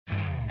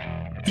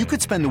You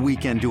could spend the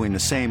weekend doing the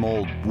same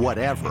old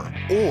whatever,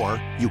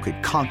 or you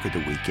could conquer the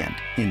weekend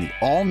in the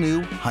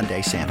all-new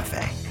Hyundai Santa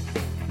Fe.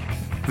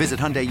 Visit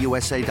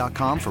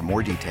HyundaiUSA.com for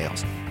more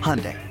details.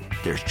 Hyundai,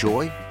 there's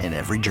joy in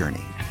every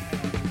journey.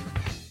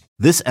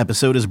 This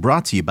episode is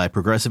brought to you by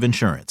Progressive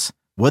Insurance.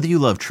 Whether you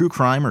love true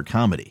crime or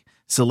comedy,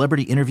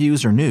 celebrity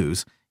interviews or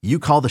news, you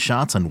call the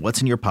shots on what's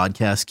in your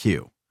podcast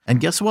queue. And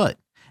guess what?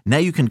 Now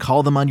you can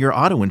call them on your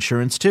auto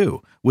insurance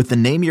too with the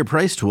Name Your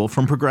Price tool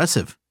from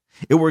Progressive.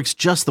 It works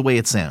just the way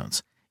it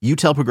sounds. You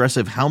tell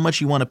Progressive how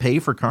much you want to pay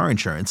for car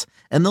insurance,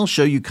 and they'll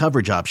show you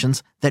coverage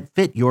options that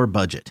fit your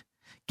budget.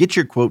 Get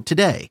your quote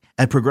today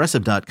at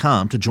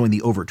Progressive.com to join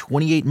the over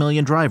 28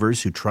 million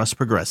drivers who trust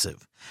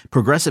Progressive.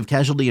 Progressive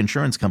Casualty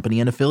Insurance Company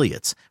and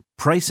Affiliates.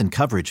 Price and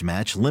coverage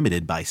match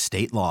limited by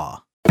state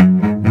law.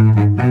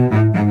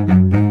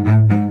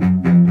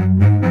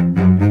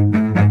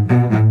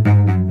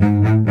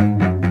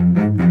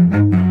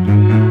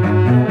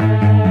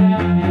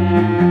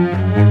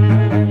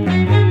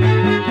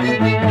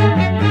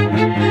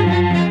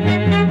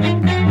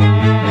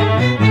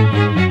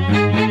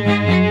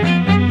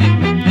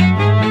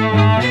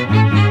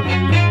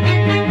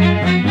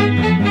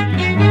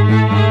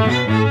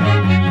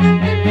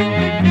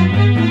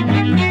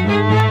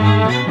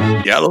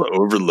 Seattle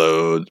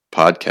Overload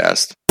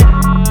podcast.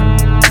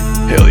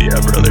 Hell yeah,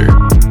 brother.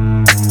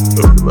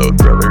 Overload,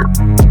 brother.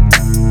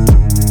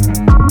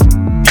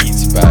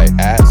 Beats by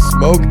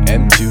 @Smoke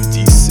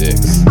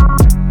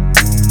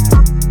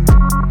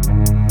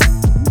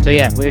M2D6. So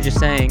yeah, we were just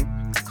saying,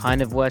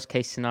 kind of worst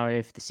case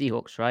scenario for the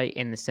Seahawks, right?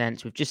 In the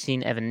sense we've just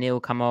seen Evan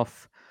Neal come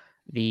off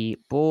the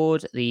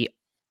board.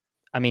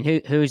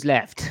 Who's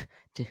left?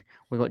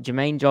 We've got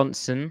Jermaine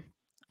Johnson.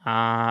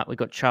 We've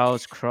got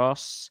Charles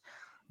Cross.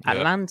 Yeah.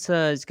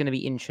 Atlanta is going to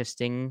be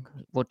interesting.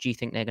 What do you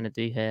think they're going to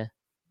do here?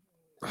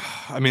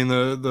 I mean,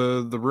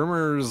 the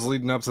rumors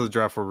leading up to the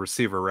draft were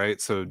receiver, right?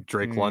 So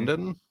Drake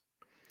London.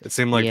 It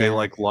seemed like they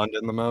like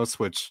London the most,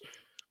 which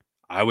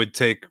I would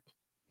take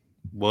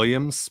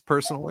Williams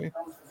personally,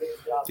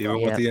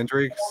 even with the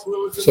injuries.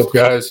 What's up,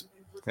 guys?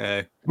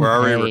 Hey, we're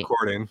already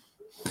recording.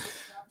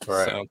 All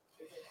right.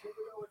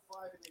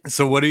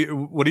 So what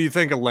do you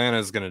think Atlanta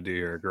is going to do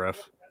here,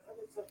 Griff?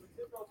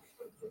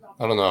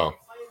 I don't know.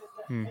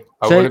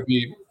 I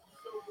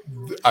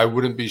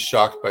wouldn't be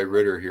shocked by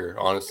Ritter here,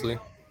 honestly.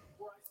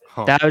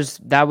 Huh.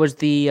 That was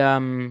the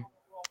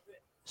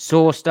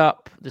sourced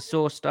up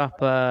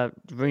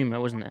rumor,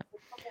 wasn't it?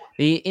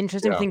 The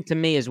interesting thing to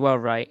me as well,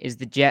 right, is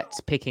the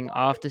Jets picking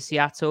after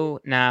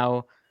Seattle.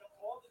 Now,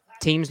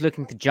 teams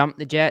looking to jump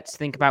the Jets.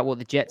 Think about what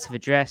the Jets have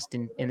addressed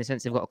in the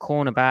sense they've got a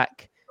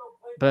cornerback.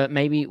 But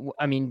maybe,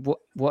 I mean,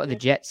 what are the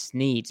Jets'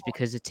 needs?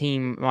 Because a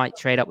team might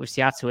trade up with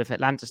Seattle if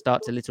Atlanta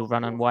starts a little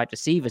run on wide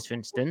receivers, for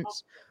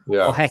instance,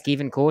 or heck,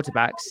 even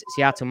quarterbacks.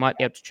 Seattle might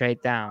be able to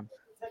trade down.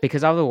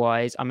 Because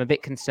otherwise, I'm a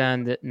bit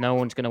concerned that no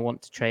one's going to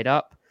want to trade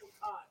up.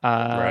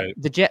 Right.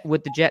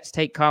 Would the Jets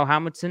take Kyle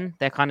Hamilton?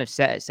 They're kind of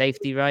set at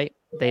safety, right?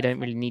 They don't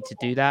really need to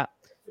do that.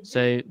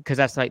 So, because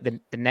that's like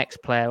the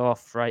next player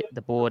off, right,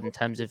 the board in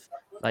terms of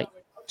like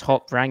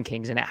top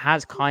rankings, and it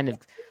has kind of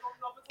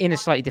in a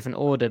slightly different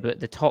order, but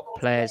the top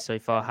players so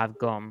far have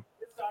gone.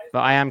 But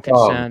I am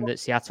concerned that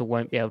Seattle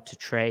won't be able to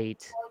trade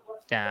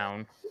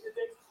down.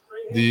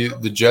 The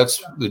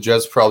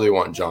Jets probably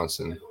want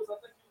Johnson,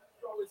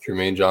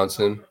 Jermaine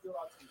Johnson.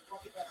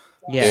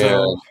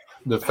 Yeah. And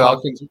the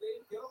Falcons.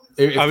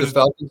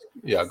 Falcons,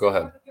 yeah, go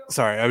ahead.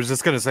 Sorry, I was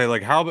just gonna say,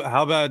 like,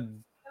 how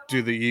bad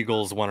do the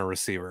Eagles want a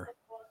receiver?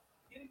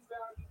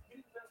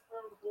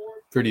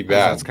 Pretty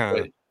bad. That's kind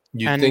of.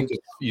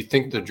 You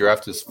think the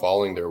draft is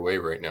falling their way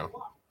right now?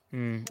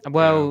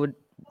 Well,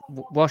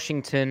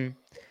 Washington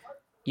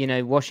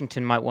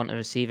might want a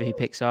receiver who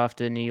picks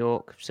after New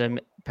York. So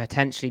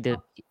potentially a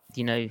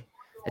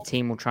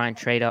team will try and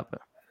trade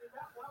up.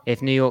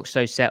 If New York's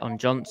so set on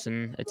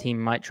Johnson, a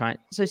team might try.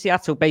 So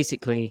Seattle,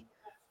 basically,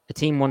 a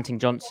team wanting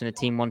Johnson, a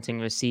team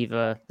wanting a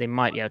receiver, they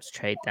might be able to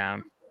trade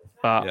down.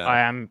 But I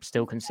am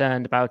still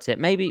concerned about it.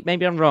 Maybe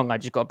I'm wrong. I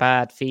just got a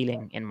bad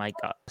feeling in my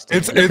gut.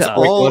 It's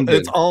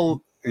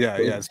all. Yeah,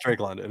 it's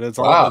Drake London. It's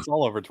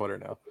all over Twitter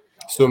now.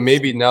 So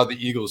maybe now the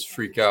Eagles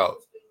freak out.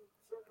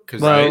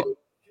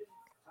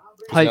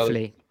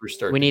 Hopefully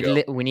we need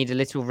a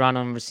little run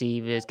on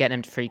receivers, get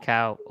them to freak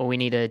out, or we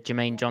need a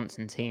Jermaine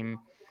Johnson team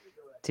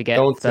to get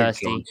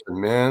thirsty.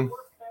 Johnson, man.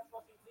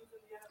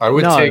 I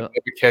would take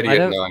Ebiketie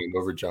at 9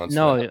 over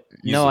Johnson.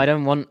 No, I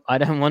don't want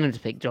him to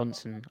pick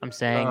Johnson. I'm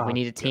saying we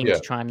need a team to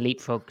try and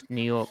leapfrog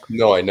New York.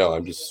 No, I know.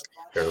 I'm just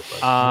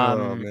terrified.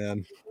 Oh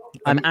man.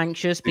 I'm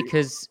anxious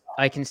because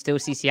I can still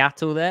see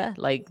Seattle there.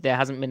 Like there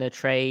hasn't been a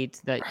trade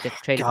that they've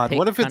traded. God,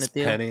 what if it's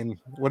Penning?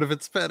 What if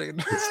it's Penning?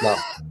 It's not.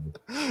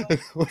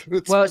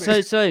 Well,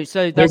 so that's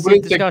the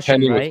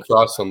discussion, right? With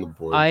Cross on the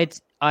board.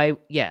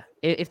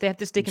 If they have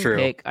to stick and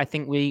pick, I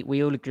think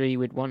we all agree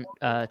we'd want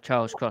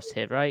Charles Cross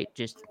here, right?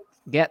 Just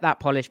get that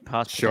polished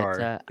pass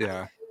protector.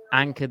 Yeah.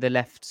 Anchor the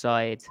left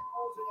side.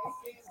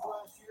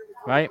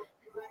 Right?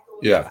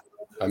 Yeah.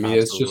 I mean,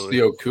 It's just the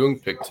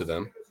Okung pick to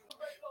them.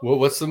 Well,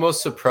 what's the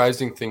most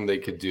surprising thing they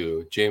could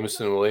do?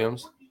 Jameson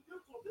Williams?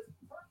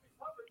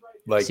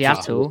 Like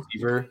Seattle,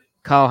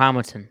 Kyle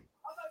Hamilton.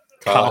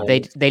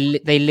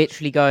 They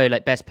literally go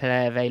like best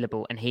player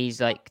available, and he's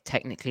like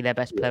technically their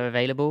best player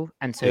available,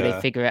 and so they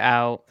figure it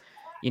out.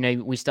 You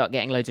know, we start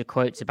getting loads of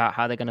quotes about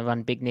how they're going to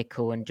run big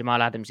nickel, and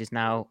Jamal Adams is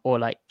now, or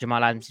like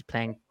Jamal Adams is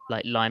playing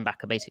like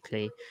linebacker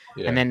basically,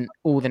 and then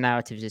all the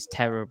narratives is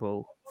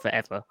terrible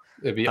forever.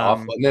 It'd be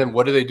awful. And then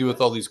what do they do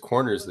with all these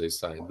corners they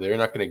signed? They're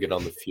not going to get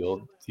on the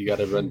field. You got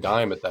to run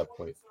dime at that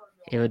point.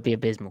 It would be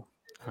abysmal.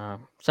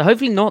 So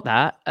hopefully not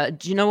that.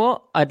 Do you know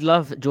what? I'd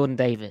love Jordan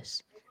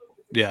Davis.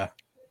 Yeah.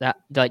 That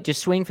like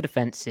just swing for the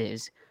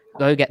fences.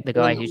 Go get the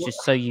guy who's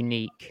just so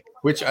unique.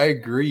 Which I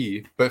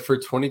agree, but for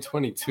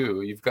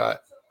 2022, you've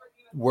got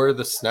where are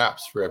the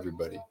snaps for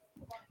everybody?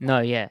 No,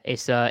 yeah,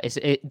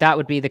 that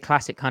would be the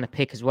classic kind of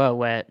pick as well,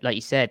 where like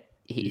you said,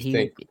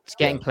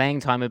 getting playing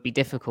time would be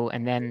difficult,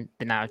 and then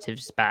the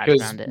narrative's bad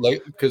around it.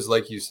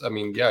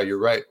 You're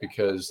right,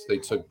 because they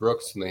took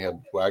Brooks and they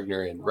had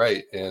Wagner and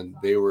Wright, and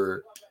they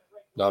were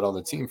not on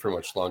the team for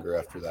much longer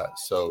after that.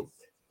 So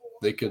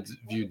they could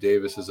view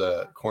Davis as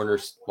a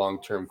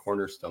long-term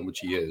cornerstone, which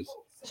he is.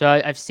 So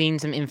I've seen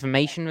some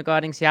information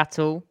regarding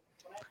Seattle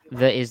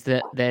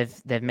that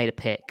they've made a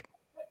pick.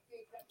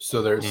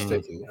 So they're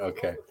sticking.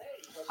 Okay.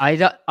 I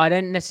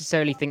don't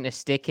necessarily think they're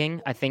sticking.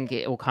 I think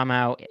it will come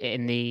out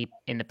in the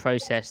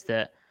process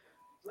that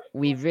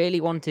we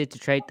really wanted to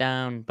trade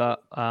down,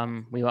 but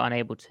we were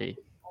unable to.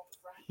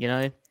 You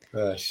know.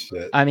 Oh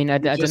shit. I mean, I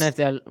don't know if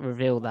they'll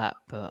reveal that,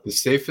 but the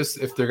safest,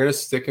 if they're gonna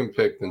stick and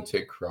pick, then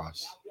take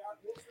Cross.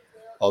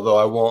 Although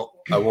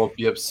I won't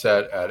be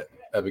upset at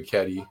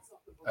Ebiketie.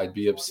 I'd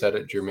be upset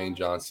at Jermaine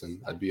Johnson.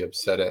 I'd be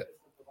upset at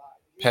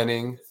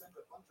Penning.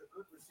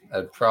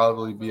 I'd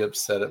probably be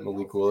upset at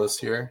Malik Willis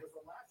here.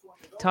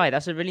 Ty,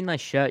 that's a really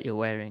nice shirt you're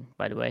wearing,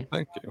 by the way.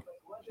 Thank you.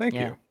 Thank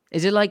you.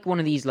 Is it like one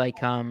of these like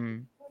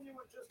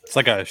It's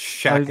like a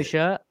Shaq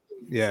overshirt?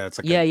 Yeah, it's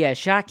like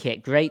Shaq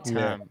it. Great term.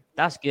 Yeah.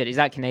 That's good. Is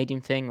that a Canadian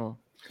thing or?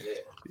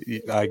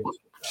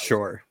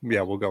 Sure.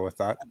 Yeah, we'll go with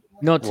that.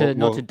 Not to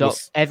dock.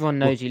 Everyone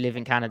knows you live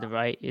in Canada,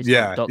 right? It's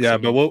but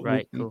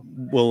right, cool.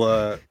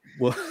 We'll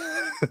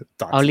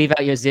I'll leave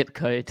out your zip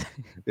code.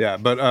 Yeah,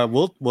 but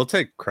we'll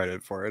take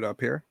credit for it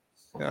up here.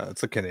 Yeah,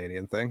 it's a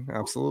Canadian thing.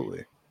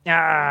 Absolutely.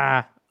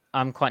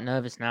 I'm quite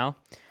nervous now.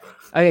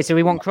 Okay, so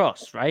we want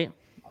Cross, right?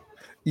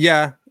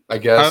 Yeah, I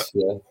guess.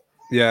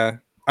 Yeah.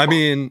 I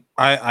mean,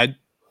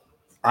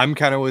 I'm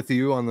kind of with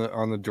you on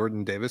the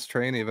Jordan Davis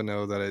train, even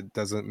though that it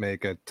doesn't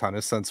make a ton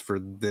of sense for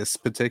this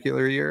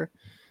particular year.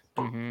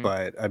 Mm-hmm.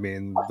 But I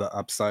mean, the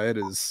upside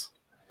is,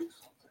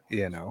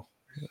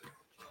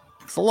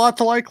 it's a lot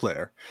to like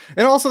there.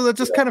 And also that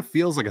just kind of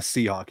feels like a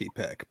sea hockey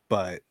pick,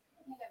 but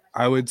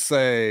I would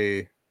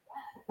say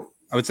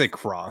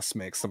Cross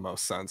makes the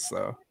most sense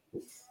though.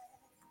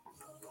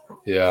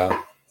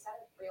 Yeah.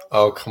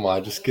 Oh, come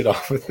on, just get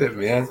off with it,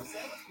 man.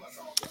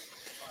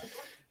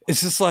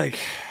 It's just like,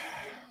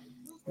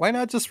 why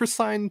not just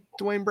resign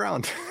Dwayne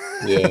Brown?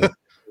 Yeah.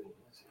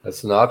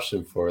 That's an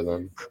option for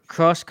them.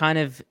 Cross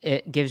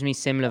it gives me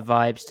similar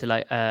vibes to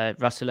like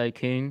Russell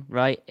Okung,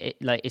 right?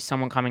 Is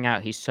someone coming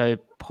out who's so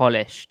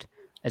polished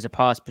as a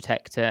pass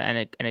protector,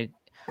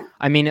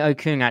 I mean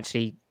Okung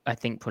actually I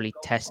think probably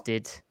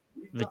tested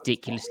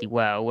ridiculously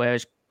well,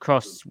 whereas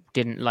Cross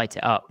didn't light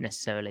it up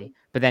necessarily.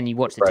 But then you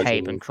watch the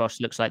tape and Cross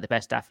looks like the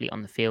best athlete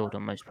on the field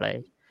on most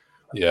plays.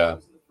 Yeah.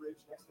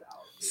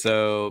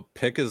 So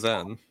pick is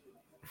in.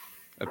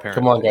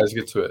 Apparently. Come on, guys,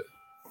 get to it.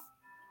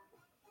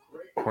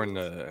 According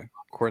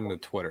to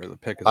Twitter, the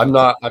pick is. I'm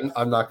not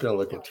gonna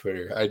look at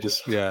Twitter. I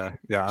just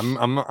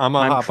I'm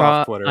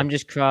off Twitter. I'm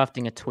just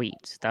crafting a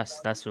tweet.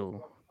 That's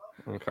all.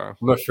 Okay.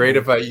 I'm afraid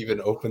if I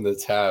even open the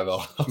tab,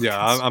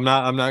 I'm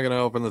not gonna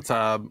open the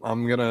tab.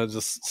 I'm gonna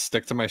just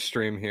stick to my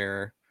stream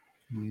here.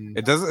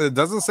 It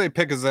doesn't say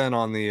pick is in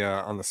on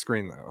the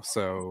screen though,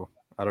 so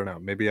I don't know.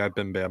 Maybe I've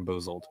been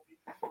bamboozled.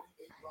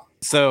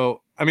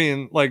 So I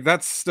mean, like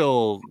that's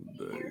still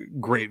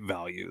great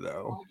value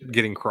though.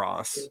 Getting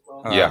Cross,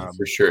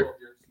 for sure.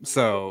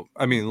 So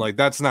I mean, like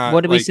that's not.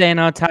 What did we say in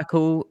our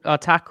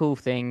tackle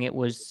thing? He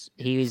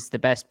was the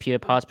best pure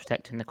pass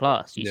protector in the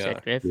class. You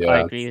said, Griff. Yeah,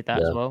 I agree with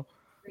that as well.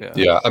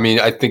 Yeah. I mean,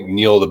 I think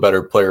Neal the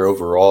better player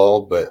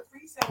overall, but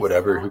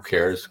whatever. Who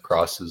cares?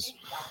 Cross is,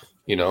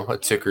 a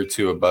tick or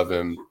two above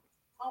him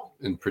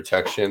in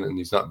protection, and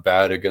he's not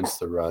bad against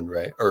the run,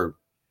 right? Or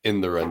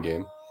in the run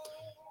game.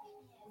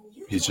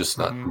 He's just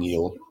not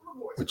Neal,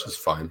 which is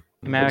fine.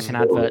 American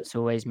adverts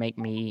always make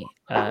me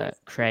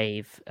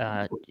crave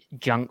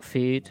junk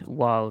food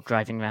while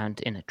driving around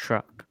in a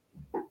truck.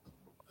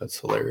 That's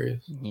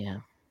hilarious. Yeah.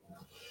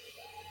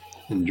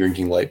 And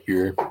drinking light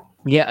beer.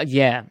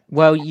 Yeah.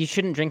 Well, you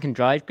shouldn't drink and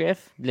drive,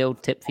 Griff. Little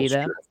tip for you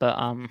there. But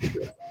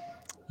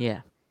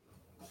yeah.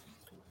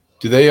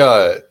 Do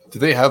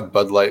they have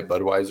Bud Light,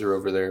 Budweiser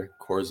over there?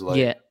 Coors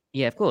Light?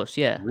 Yeah, of course.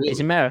 Yeah, really? It's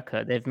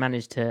America. They've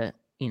managed to,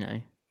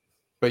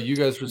 But you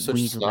guys were such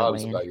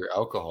snobs about your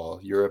alcohol,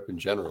 Europe in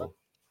general.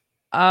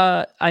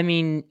 I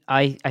mean,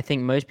 I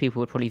think most people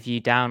would probably view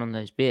down on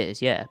those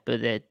beers, yeah,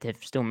 but they've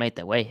still made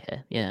their way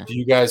here, yeah. Do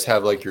you guys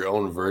have like your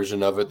own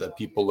version of it that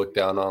people look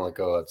down on, like,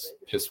 oh, that's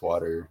piss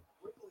water,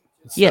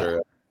 etc.? Yeah,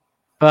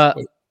 but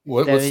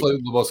what's like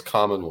the most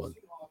common one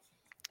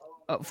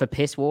for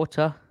piss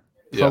water?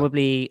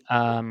 Probably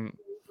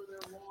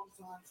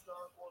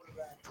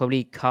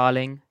probably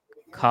Carling,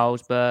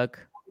 Carlsberg,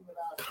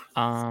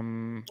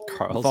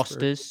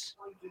 Foster's.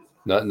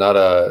 Not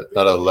a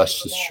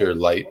Leicestershire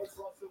Light.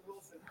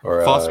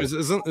 Or Foster's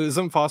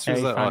isn't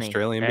Foster's that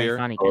Australian beer?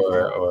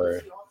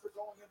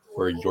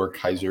 Or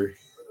Yorkshire.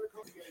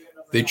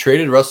 They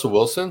traded Russell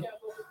Wilson.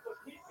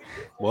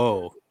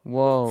 Whoa!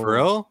 For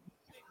real?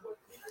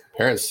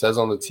 Parents says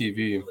on the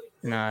TV.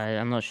 No,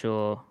 I'm not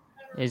sure.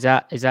 Is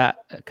that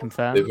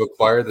confirmed? They've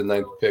acquired the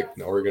 9th pick.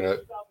 Now we're gonna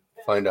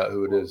find out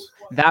who it is.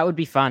 That would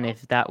be fun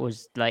if that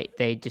was like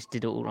they just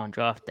did it all on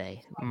draft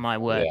day. My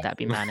word, that'd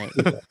be manic.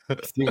 Can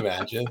you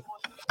imagine?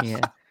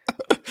 Yeah.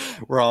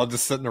 We're all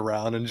just sitting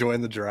around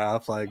enjoying the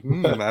draft. Like,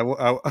 I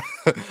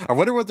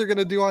wonder what they're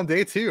gonna do on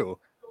day 2.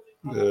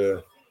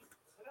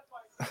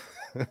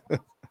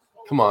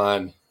 Come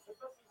on.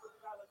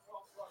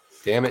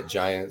 Damn it,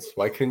 Giants.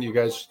 Why couldn't you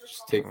guys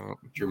just take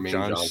Jermaine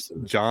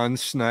Johnson? John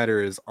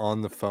Schneider is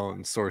on the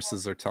phone.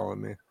 Sources are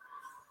telling me.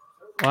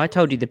 Well, I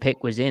told you the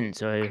pick was in,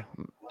 so...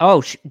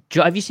 Oh,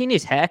 have you seen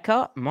his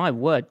haircut? My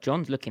word,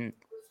 John's looking...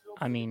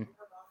 I mean,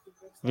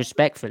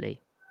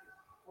 respectfully.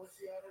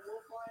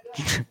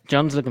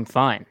 John's looking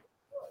fine.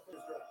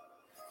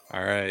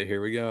 All right,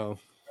 here we go.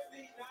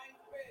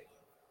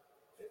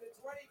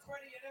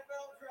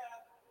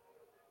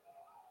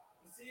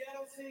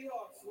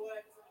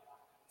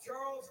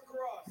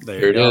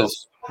 There it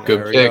is.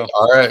 Good pick.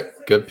 All right.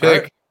 Good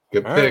pick.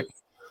 Good pick.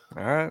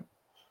 All right.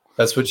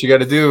 That's what you got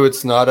to do.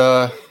 It's not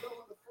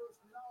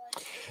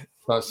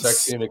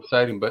sexy and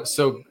exciting, but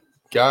so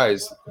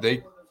guys,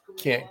 they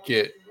can't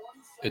get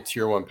a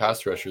tier 1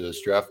 pass rusher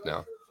this draft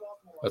now.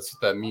 That's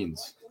what that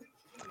means.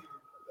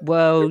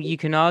 Well, you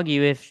can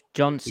argue if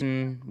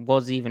Johnson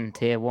was even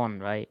tier 1,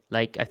 right?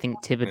 Like I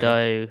think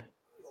Thibodeau.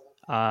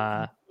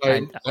 I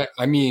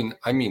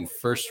mean,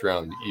 first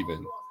round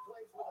even.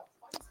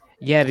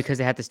 Yeah, because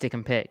they had to stick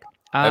and pick.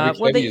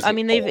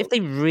 If they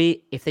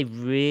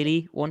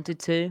really wanted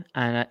to,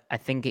 and I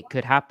think it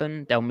could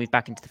happen, they'll move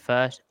back into the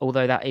first.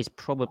 Although that is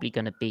probably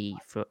going to be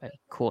for a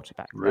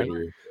quarterback, right?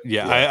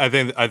 Yeah. I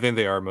think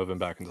they are moving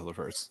back into the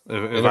first.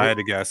 If I had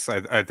to guess,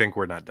 I think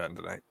we're not done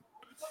tonight.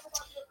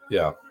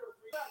 Yeah.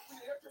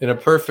 In a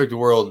perfect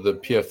world, the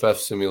PFF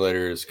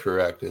simulator is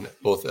correct, and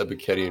both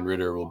Ebiketie and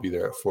Ritter will be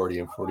there at 40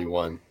 and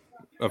 41,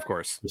 of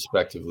course,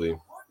 respectively.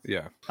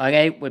 Yeah.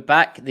 Okay, we're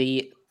back.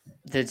 The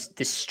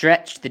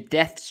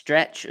death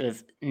stretch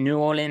of New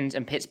Orleans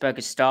and Pittsburgh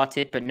has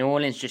started, but New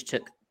Orleans just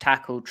took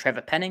tackle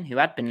Trevor Penning, who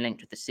had been linked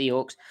with the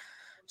Seahawks.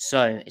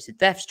 So it's a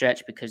death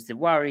stretch because the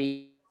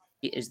worry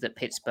is that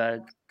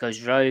Pittsburgh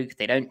goes rogue.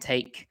 They don't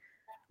take...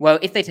 Well,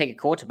 if they take a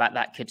quarterback,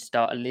 that could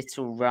start a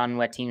little run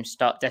where teams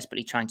start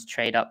desperately trying to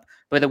trade up.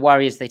 But the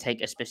worry is they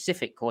take a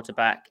specific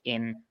quarterback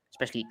in,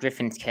 especially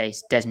Griffin's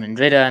case, Desmond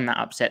Ridder, and that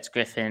upsets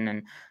Griffin,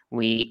 and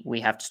we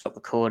have to stop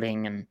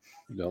recording and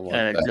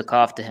look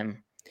after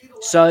him.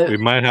 So we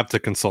might have to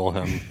console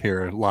him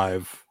here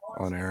live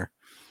on air.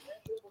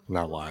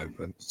 Not live,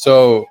 but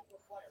so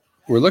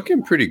we're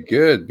looking pretty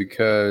good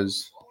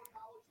because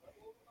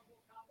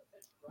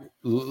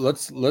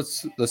let's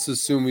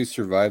assume we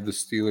survive the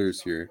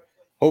Steelers here.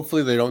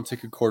 Hopefully they don't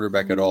take a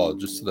quarterback at all,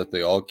 just so that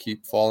they all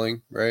keep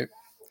falling, right?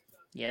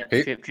 Yeah,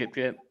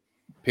 drip.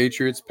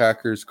 Patriots,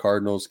 Packers,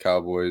 Cardinals,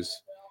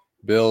 Cowboys,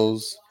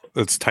 Bills.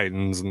 It's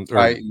Titans,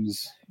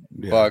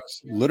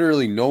 Bucks.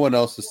 Literally no one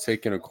else has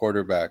taken a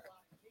quarterback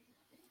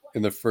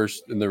in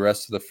the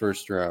rest of the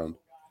first round.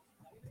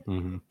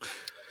 Mm-hmm.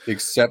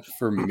 Except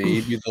for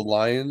maybe the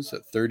Lions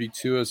at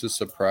 32 as a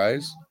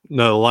surprise.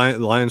 No, the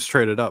Lions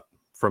traded up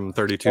from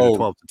 32 to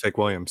 12 to take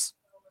Williams.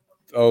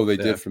 Oh, they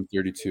did from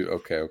 32.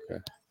 Okay.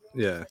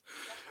 Yeah.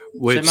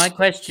 So my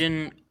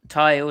question,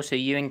 Ty, also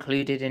you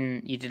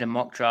did a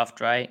mock draft,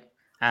 right?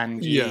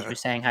 And you were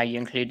saying how you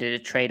included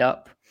a trade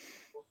up.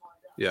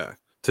 Yeah,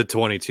 to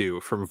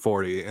 22 from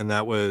 40. And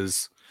that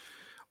was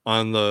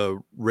on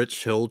the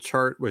Rich Hill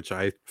chart, which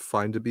I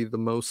find to be the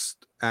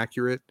most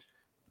accurate,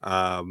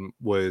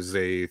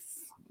 was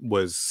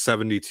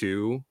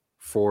 72,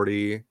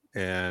 40,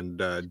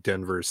 and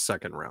Denver's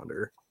second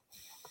rounder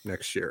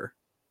next year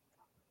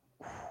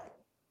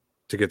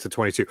to get to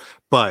 22.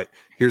 But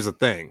here's the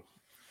thing.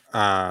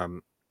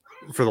 For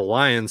the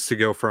Lions to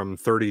go from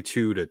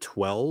 32 to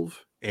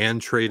 12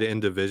 and trade in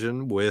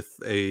division with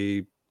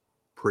a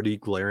pretty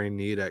glaring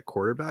need at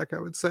quarterback, I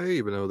would say,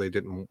 even though they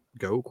didn't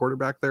go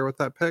quarterback there with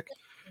that pick,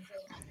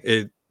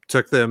 it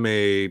took them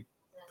they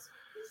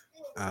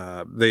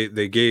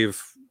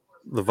gave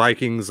the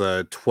Vikings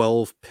a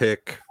 12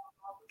 pick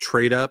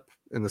trade up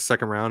in the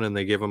second round, and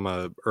they gave them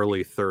a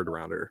early third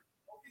rounder.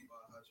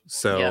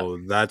 So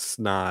that's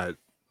not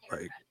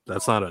a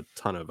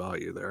ton of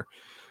value there.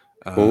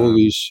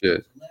 Holy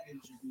shit.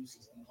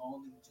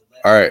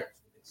 All right.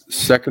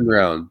 Second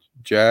round,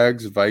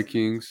 Jags,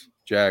 Vikings,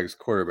 Jags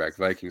quarterback.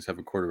 Vikings have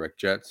a quarterback.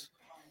 Jets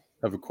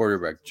have a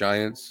quarterback.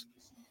 Giants,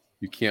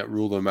 you can't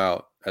rule them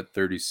out at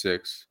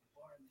 36.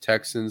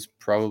 Texans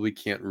probably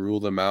can't rule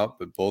them out,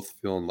 but both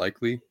feel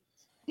unlikely.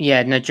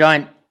 Yeah, no,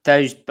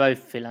 those both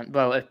feel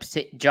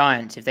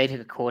Giants. If they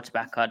took a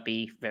quarterback, I'd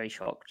be very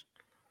shocked.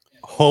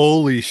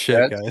 Holy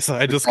shit, Jets,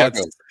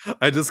 guys!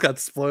 I just got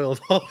spoiled.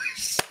 Holy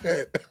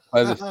shit!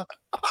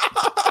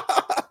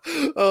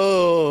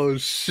 Oh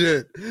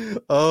shit!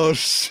 Oh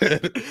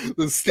shit!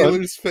 The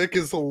Steelers pick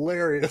is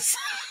hilarious.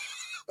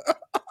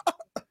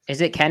 Is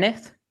it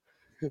Kenneth?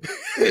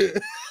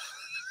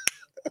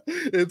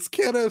 It's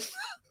Kenneth.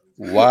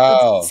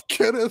 Wow. It's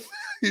Kenneth.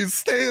 He's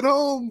staying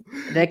home.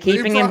 They're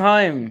keeping him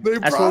home.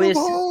 That's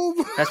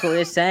what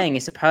we're saying.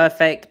 It's a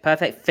perfect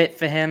fit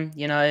for him.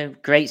 You know,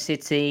 great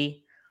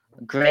city,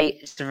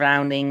 great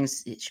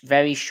surroundings. It's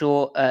very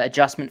short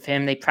adjustment for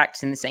him. They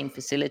practice in the same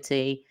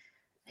facility.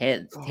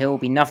 He'll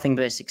be nothing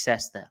but a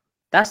success there.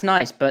 That's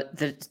nice, but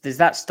does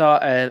that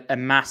start a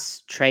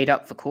mass trade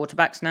up for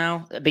quarterbacks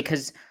now?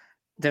 Because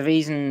the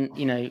reason,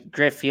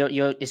 Griff,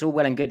 it's all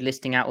well and good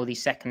listing out all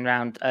these second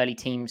round early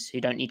teams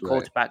who don't need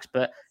quarterbacks,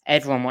 but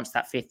everyone wants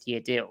that 5th-year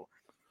deal.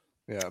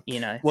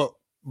 Yeah. Well,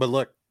 but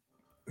look,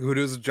 who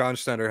does John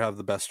Schneider have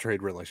the best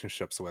trade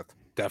relationships with?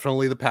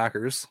 Definitely the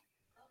Packers.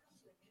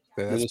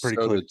 That's Minnesota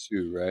pretty clear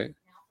too, right?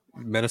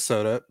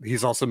 Minnesota.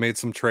 He's also made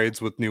some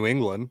trades with New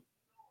England.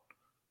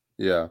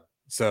 Yeah.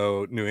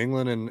 So New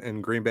England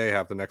and Green Bay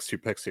have the next 2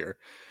 picks here.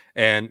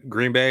 And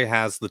Green Bay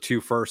has the 2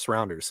 first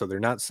rounders. So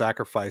they're not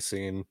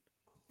sacrificing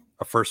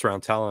a first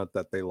round talent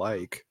that they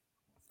like.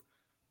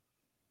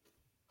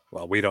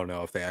 Well, we don't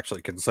know if they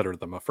actually consider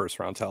them a first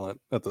round talent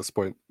at this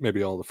point.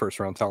 Maybe all the first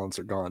round talents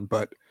are gone,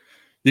 but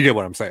you get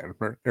what I'm saying,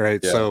 right?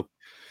 Yeah. So,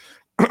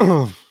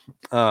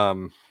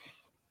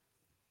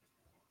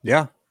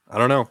 yeah, I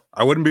don't know.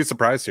 I wouldn't be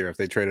surprised here if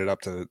they traded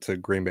up to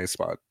Green Bay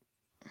spot.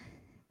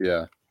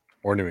 Yeah.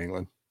 Or New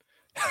England.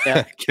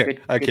 Yeah,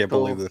 I can't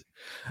believe the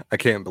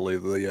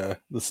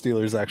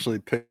Steelers actually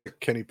picked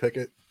Kenny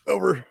Pickett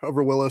over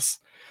Willis.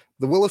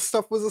 The Willis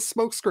stuff was a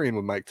smokescreen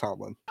with Mike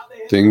Tomlin.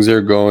 Things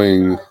are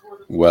going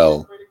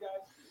well.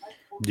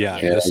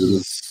 Yeah.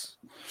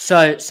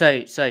 So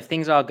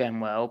things are going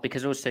well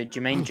because also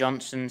Jermaine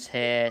Johnson's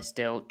here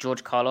still.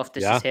 George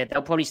Karlaftis is here.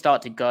 They'll probably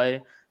start to go,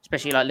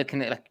 especially like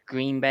looking at like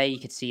Green Bay. You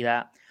could see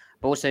that,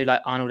 but also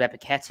like Arnold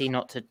Ebiketie,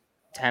 not to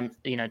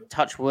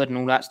touch wood and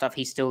all that stuff.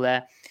 He's still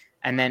there,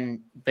 and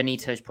then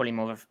Benito's probably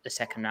more of the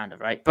second rounder,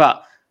 right?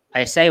 But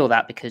I say all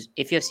that because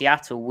if you're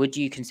Seattle, would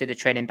you consider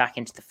trading back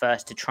into the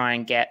first to try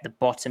and get the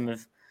bottom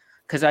of?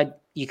 Because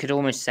you could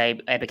almost say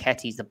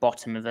Ebiketie's the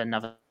bottom of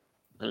another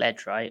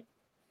ledge, right?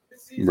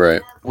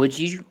 Right. Would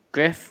you,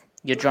 Griff?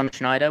 You're John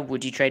Schneider.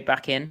 Would you trade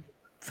back in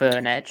for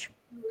an edge?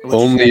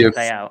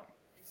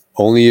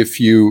 Only if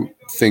you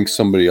think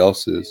somebody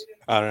else is.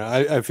 I don't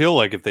know. I feel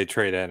like if they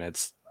trade in,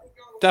 it's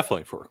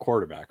definitely for a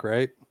quarterback,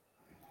 right?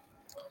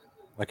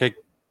 Like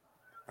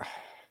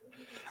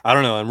I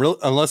don't know,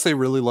 unless they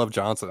really love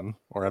Johnson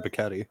or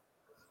Ebiketie,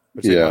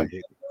 which they might,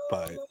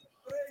 but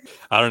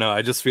I don't know.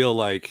 I just feel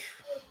like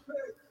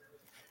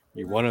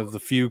you're one of the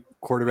few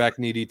quarterback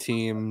needy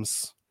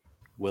teams.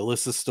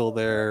 Willis is still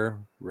there.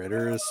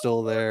 Ritter is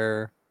still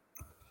there.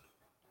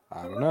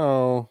 I don't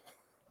know.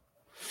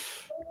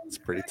 It's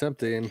pretty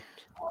tempting.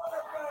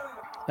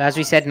 As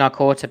we said in our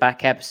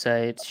quarterback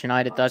episode,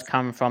 Schneider does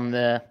come from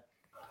the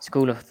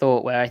school of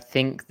thought where I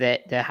think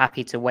that they're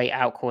happy to wait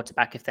out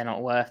quarterback if they're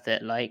not worth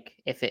it. Like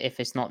if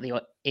it's not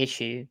the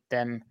issue,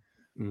 then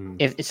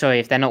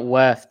if they're not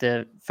worth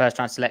the first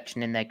round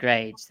selection in their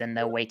grades, then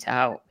they'll wait it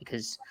out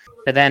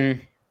but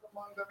then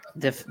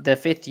the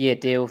 5th-year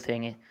deal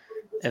thing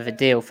of a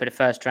deal for the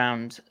first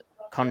round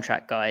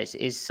contract guys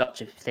is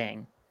such a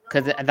thing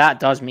because that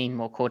does mean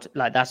more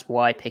that's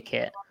why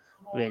Pickett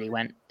really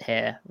went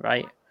here,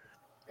 right?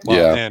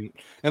 Well, and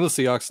the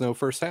Seahawks know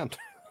firsthand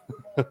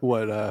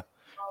what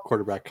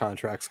quarterback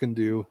contracts can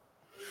do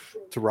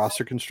to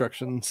roster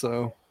construction.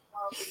 So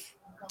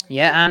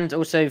yeah, and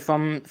also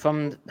from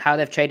how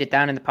they've traded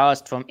down in the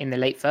past from in the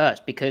late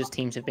first because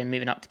teams have been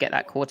moving up to get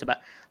that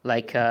quarterback.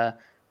 Like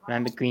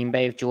remember Green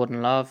Bay with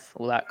Jordan Love,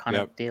 all that kind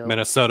of deal.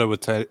 Minnesota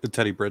with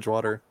Teddy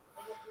Bridgewater.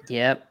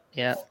 Yep.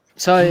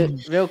 So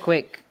real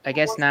quick, I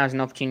guess now is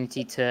an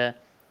opportunity to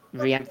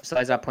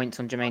re-emphasize our points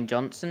on Jermaine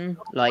Johnson,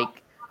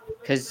 like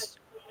because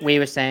we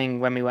were saying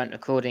when we weren't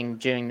recording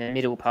during the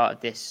middle part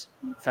of this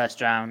first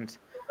round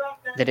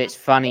that it's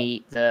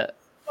funny that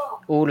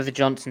all of the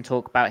Johnson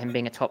talk about him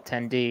being a top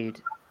 10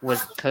 dude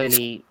was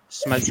clearly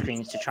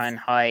smokescreens to try and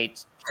hide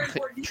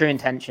true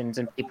intentions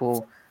and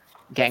people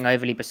getting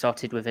overly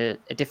besotted with a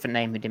different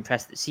name who'd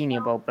impressed at the Senior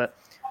Bowl. But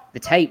the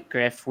tape,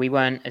 Griff, we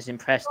weren't as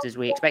impressed as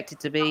we expected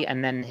to be.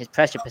 And then his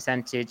pressure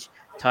percentage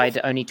tied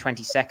at only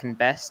 22nd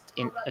best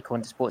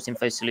according to Sports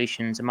Info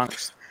Solutions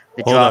amongst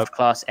the draft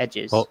class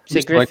edges. So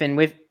Griffin,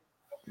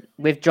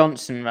 with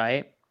Johnson,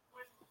 right?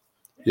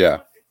 Yeah.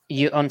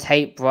 You on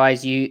tape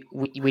wise, we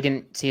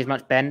didn't see as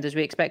much bend as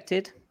we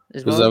expected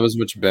as well. That was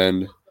much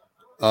bend.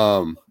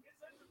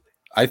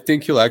 I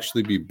think he'll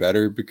actually be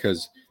better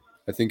because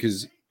I think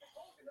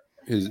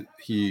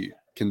he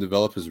can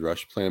develop his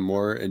rush plan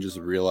more and just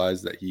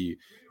realize that he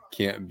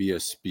can't be a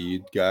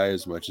speed guy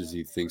as much as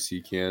he thinks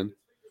he can.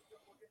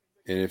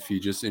 And if he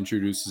just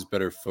introduces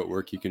better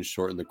footwork, he can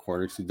shorten the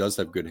corners. He does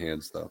have good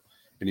hands though,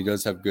 and he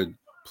does have good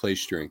play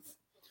strength,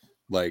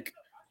 like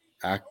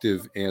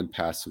active and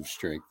passive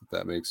strength, if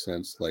that makes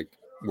sense. Like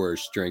where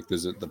strength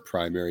isn't the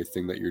primary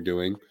thing that you're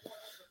doing.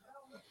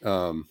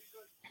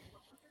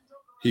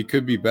 He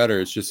could be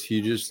better. It's just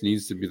he just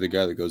needs to be the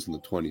guy that goes in the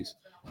 20s.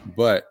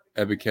 But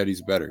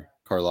Ebiketti's better.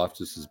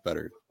 Karlaftis is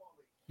better.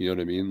 You know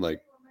what I mean?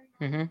 Like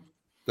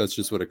that's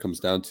just what it comes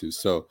down to.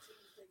 So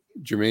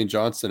Jermaine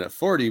Johnson at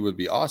 40 would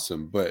be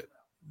awesome, but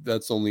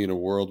that's only in a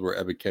world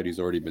where Ebiketti's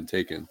already been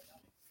taken.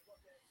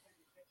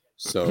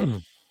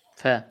 So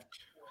fair.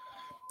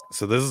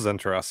 So this is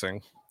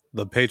interesting.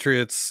 The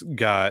Patriots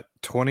got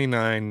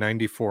 29,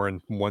 94,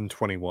 and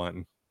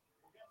 121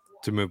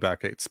 to move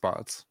back 8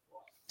 spots.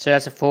 So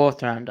that's a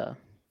 4th rounder.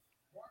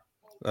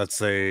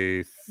 That's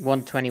a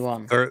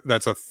 121.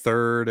 That's a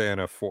 3rd and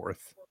a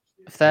 4th.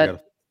 3rd.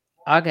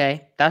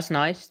 Okay, that's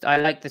nice. I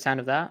like the sound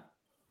of that.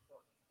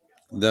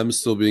 Them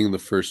still being in the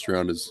first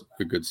round is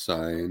a good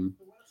sign.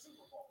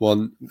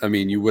 Well, I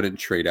mean, you wouldn't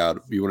trade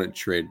out. You wouldn't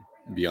trade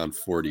beyond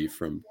 40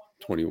 from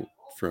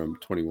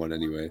 21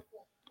 anyway.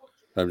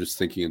 I'm just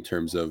thinking in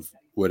terms of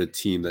what a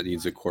team that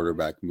needs a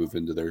quarterback move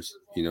into theirs.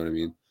 You know what I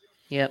mean?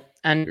 Yep.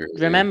 And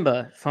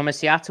remember, from a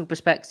Seattle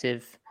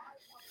perspective,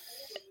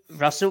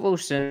 Russell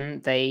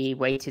Wilson, they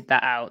waited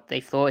that out.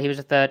 They thought he was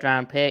a 3rd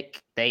round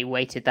pick. They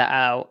waited that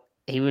out.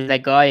 He was their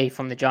guy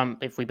from the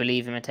jump, if we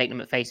believe him and take them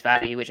at face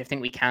value, which I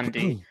think we can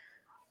do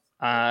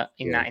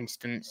in that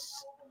instance.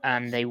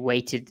 And they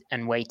waited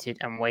and waited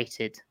and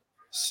waited.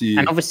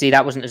 And obviously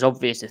that wasn't as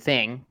obvious a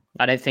thing.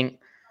 I don't think,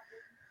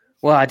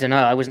 well, I don't know.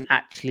 I wasn't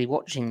actually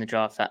watching the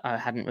draft. I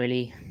hadn't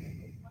really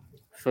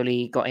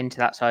fully got into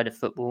that side of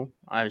football.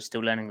 I was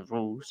still learning the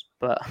rules,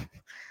 but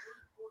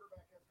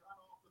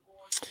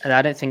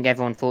I don't think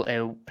everyone thought they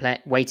were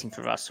waiting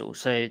for Russell.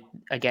 So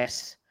I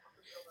guess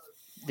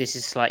this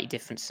is a slightly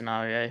different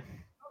scenario.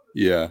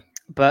 Yeah.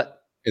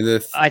 But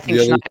I think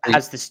Schneider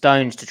has the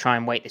stones to try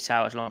and wait this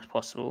out as long as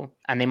possible.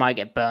 And they might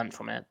get burnt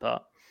from it,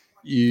 but...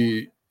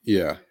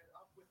 Yeah.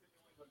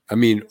 I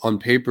mean, on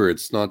paper,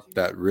 it's not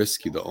that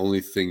risky. The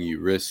only thing you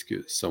risk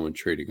is someone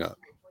trading up.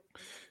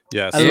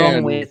 Yes.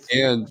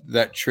 And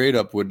that trade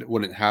up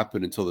wouldn't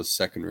happen until the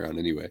 2nd round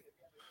anyway.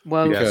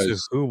 Well, so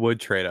who would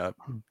trade up?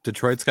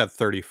 Detroit's got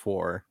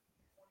 34.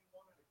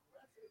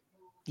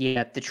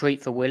 Yeah,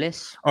 Detroit for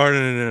Willis. Oh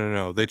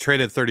no! They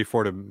traded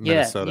 34 to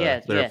Minnesota. Yeah,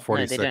 They're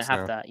 46 no, they don't have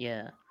now. that.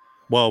 Yeah.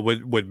 Well,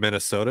 would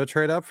Minnesota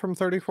trade up from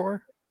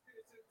 34?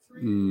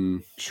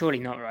 Surely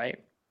not, right?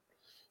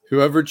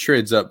 Whoever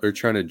trades up, they're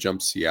trying to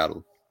jump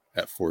Seattle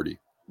at 40.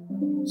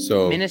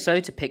 So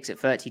Minnesota picks at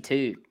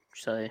 32.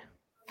 So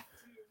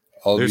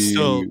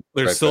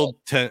there's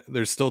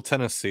still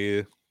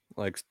Tennessee.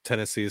 Like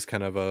Tennessee is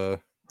kind of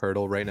a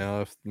hurdle right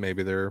now. If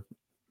maybe they're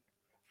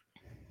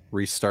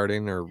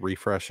restarting or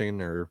refreshing,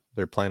 or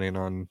they're planning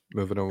on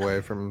moving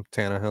away from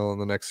Tannehill in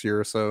the next year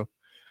or so.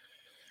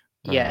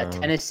 Yeah,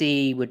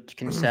 Tennessee would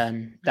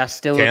concern. That's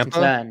still Tampa? a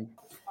concern.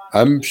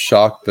 I'm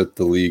shocked that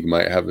the league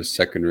might have a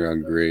 2nd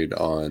round grade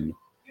on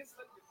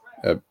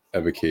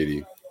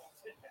Ebiketie.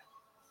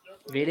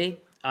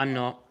 Really? I'm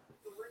not.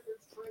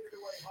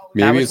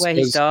 Maybe that was where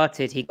he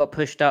started. He got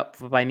pushed up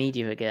by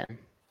media again.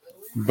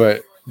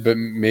 But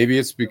maybe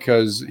it's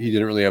because he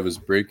didn't really have his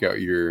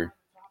breakout year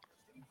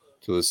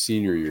to the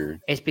senior year.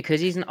 It's because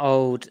he's an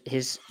old.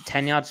 His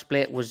 10-yard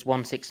split was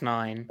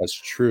 169. That's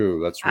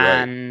true. That's right.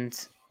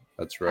 And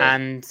that's right.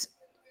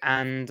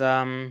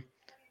 And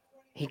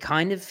he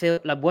kind of feel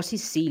like, what's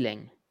his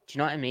ceiling? Do you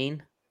know what I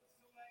mean?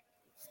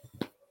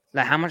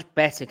 Like, how much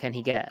better can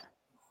he get?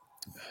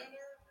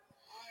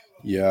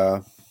 Yeah.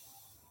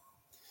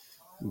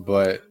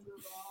 But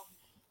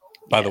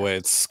by the way,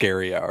 it's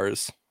scary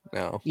hours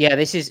now. Yeah,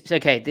 this is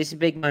okay. This is a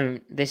big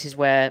moment. This is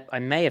where I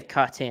may have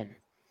cut in,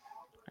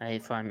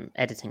 if I'm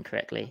editing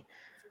correctly.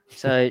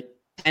 So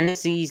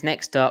Tennessee's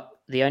next up.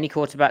 The only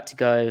quarterback to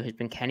go has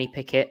been Kenny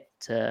Pickett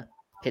to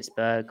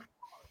Pittsburgh.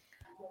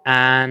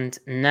 And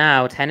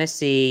now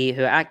Tennessee,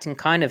 who are acting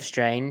kind of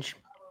strange,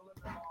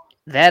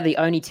 they're the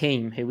only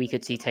team who we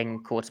could see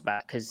taking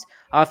quarterback, because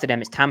after them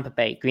it's Tampa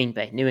Bay, Green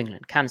Bay, New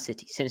England, Kansas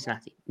City,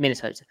 Cincinnati,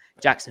 Minnesota,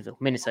 Jacksonville,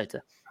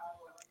 Minnesota,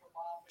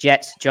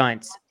 Jets,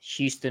 Giants,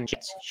 Houston,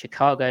 Jets,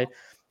 Chicago.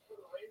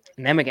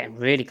 And then we're getting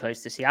really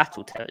close to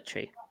Seattle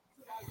territory.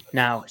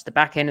 Now, it's the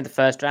back end of the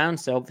 1st round,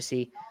 so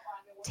obviously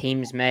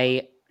teams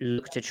may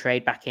look to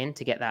trade back in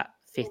to get that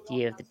 5th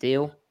year of the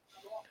deal.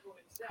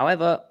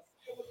 However,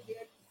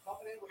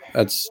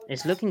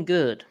 it's looking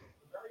good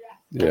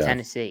for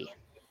Tennessee.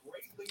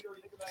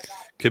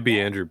 Could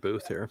be Andrew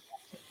Booth here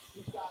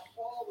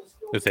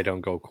if they don't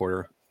go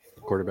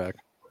quarterback.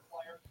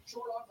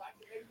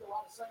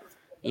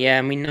 Yeah,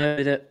 and we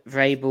know that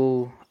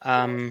Vrabel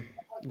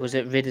was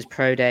at Ridder's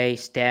Pro Day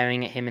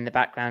staring at him in the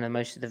background of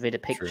most of the Ridder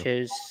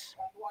pictures.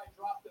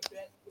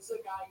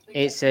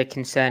 It's a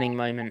concerning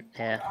moment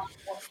here.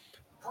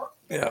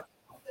 Yeah.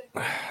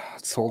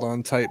 Let's hold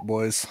on tight,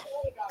 boys.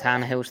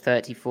 Tannehill's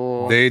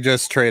 34. They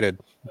just traded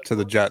to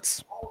the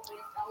Jets.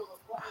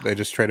 They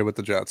just traded with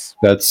the Jets.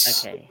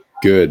 That's Okay.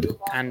 good.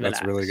 And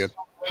That's really good.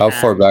 How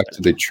far back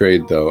did they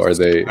trade, though? Are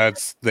they?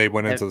 They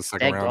went into the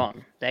second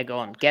round. They're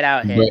gone. Get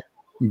out here.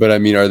 But I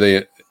mean, are they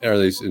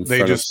in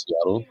front of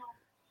Seattle?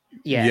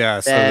 Yeah.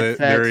 So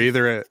they're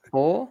either at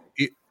 4?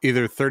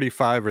 Either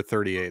 35 or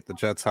 38. The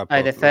Jets have.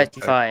 Oh, they're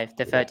 35.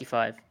 They're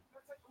 35.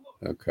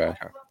 Okay.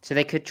 So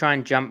they could try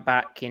and jump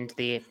back into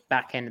the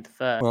back end of the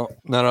first. Well,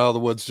 not out of the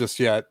woods just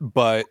yet,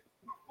 but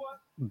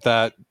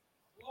that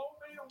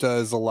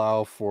does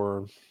allow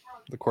for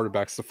the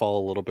quarterbacks to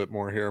fall a little bit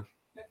more here.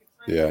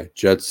 Yeah,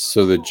 Jets.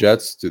 So the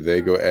Jets, do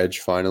they go edge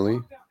finally?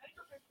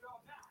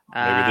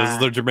 Maybe this is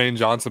the Jermaine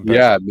Johnson pick.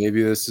 Yeah,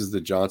 maybe this is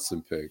the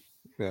Johnson pick.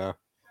 Yeah.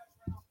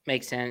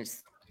 Makes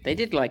sense. They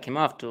did like him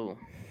after all.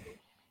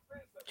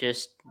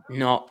 Just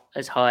not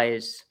as high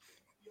as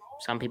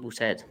some people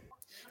said.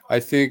 I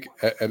think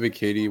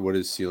Ebiketie, what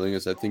his ceiling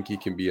is, I think he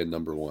can be a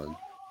number 1.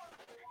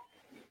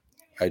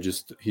 He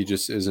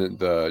just isn't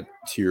the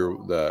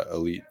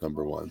elite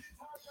number 1.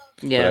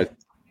 Yeah,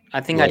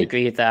 I think I'd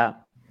agree with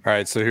that. All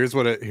right, so here's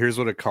what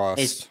it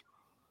costs.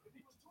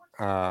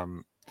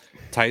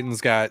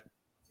 Titans got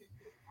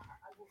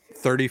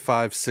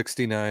 35,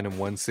 69, and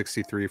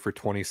 163 for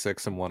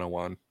 26 and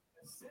 101.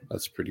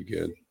 That's pretty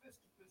good.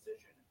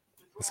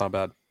 That's not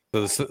bad.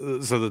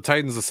 So the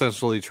Titans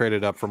essentially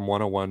traded up from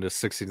 101 to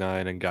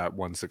 69 and got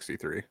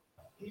 163.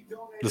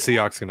 The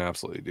Seahawks can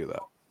absolutely do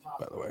that,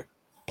 by the way.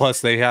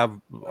 Plus, they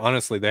have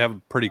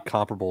pretty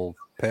comparable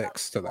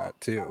picks to that,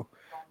 too.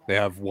 They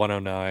have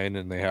 109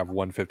 and they have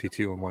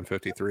 152 and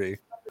 153.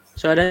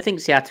 So I don't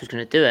think Seattle's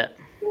going to do it.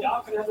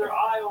 I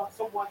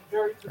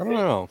don't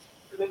know.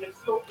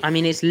 I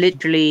mean, it's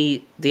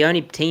literally the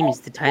only team is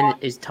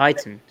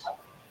Titans.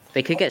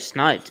 They could get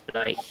sniped, but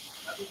like.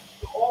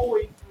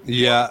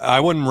 Yeah,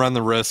 I wouldn't run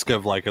the risk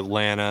of like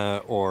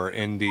Atlanta or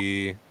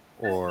Indy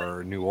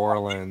or New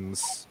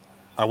Orleans.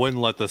 I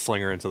wouldn't let the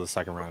slinger into the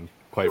second round,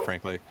 quite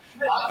frankly.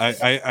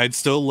 I'd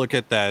still look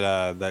at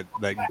that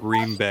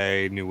Green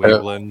Bay New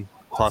England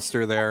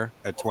cluster there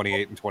at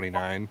 28 and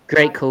 29.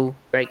 Great call.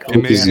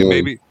 And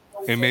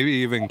maybe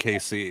even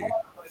KC.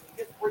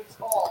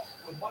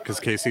 Because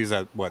KC's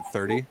at what,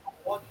 30?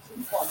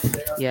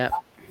 Yeah.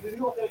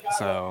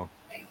 So,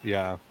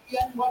 yeah.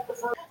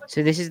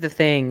 So this is the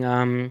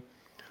thing.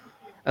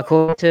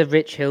 According to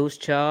Rich Hill's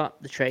chart,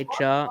 the trade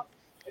chart,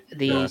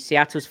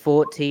 Seattle's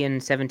 40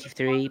 and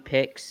 73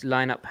 picks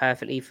line up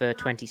perfectly for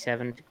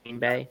 27 to Green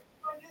Bay.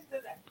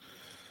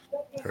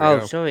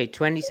 Sorry,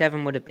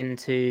 27 would have been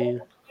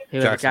to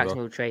whoever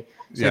Jacksonville trade.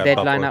 So they'd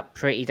line up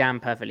pretty damn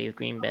perfectly with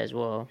Green Bay as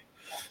well.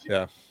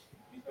 Yeah.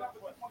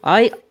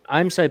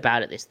 I'm so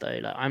bad at this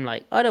though. I'm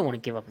like, I don't want to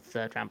give up a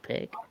 3rd round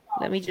pick.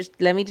 Let me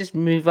just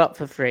move up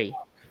for free.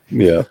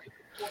 Yeah.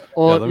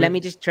 Or let me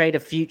just trade a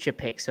future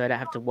pick so I don't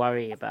have to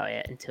worry about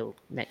it until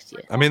next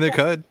year. I mean, they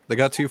could. They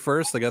got 2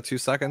 firsts. They got 2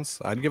 seconds.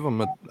 I'd give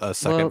them a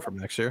second from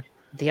next year.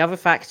 The other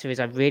factor is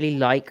I really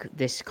like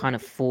this kind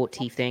of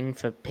 40 thing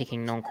for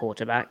picking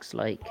non-quarterbacks.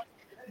 Like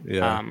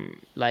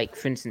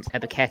for instance,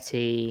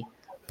 Ebiketie,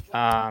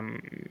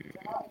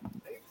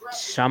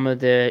 some of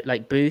the,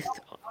 like Booth,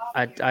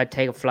 I'd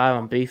take a flyer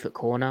on Booth at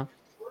corner.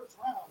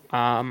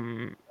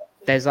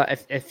 There's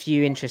like a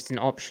few interesting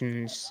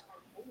options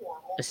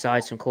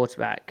aside from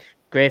quarterback.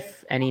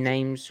 Griff, any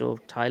names, or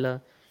Ty,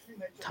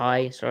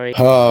 sorry.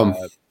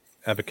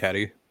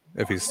 Ebiketie,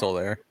 if he's still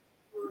there.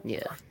 Yeah.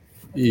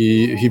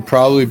 He'd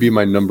probably be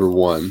my number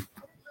 1.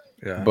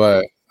 Yeah.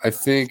 But I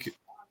think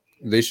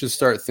they should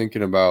start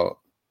thinking about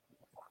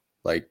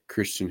like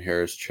Christian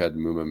Harris, Chad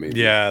Muma, maybe.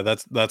 Yeah,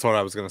 that's what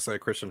I was gonna say.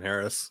 Christian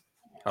Harris.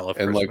 I love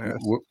Christian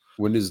Harris.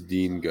 When does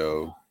Dean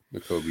go?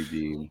 Nakobe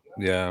Dean.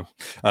 Yeah.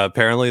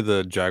 Apparently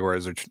the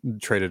Jaguars are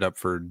traded up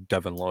for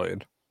Devin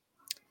Lloyd.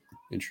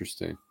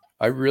 Interesting.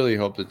 I really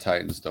hope the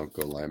Titans don't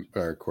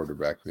go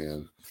quarterback,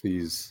 man.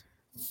 Please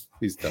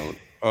don't.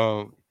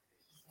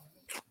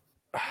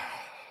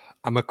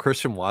 I'm a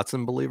Christian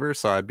Watson believer,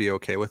 so I'd be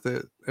okay with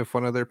it if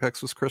one of their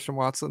picks was Christian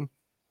Watson.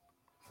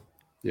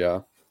 Yeah.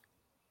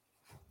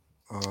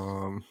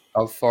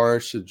 How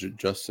far should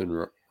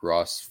Justin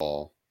Ross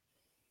fall?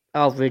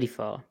 Oh, really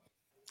far.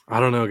 I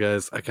don't know,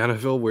 guys. I kind of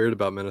feel weird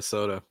about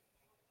Minnesota.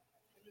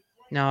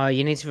 No,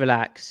 you need to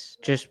relax.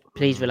 Just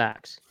please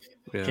relax.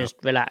 Yeah. Just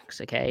relax,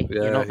 okay?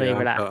 Yeah, you're not very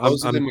relaxed.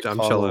 I'm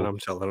chilling.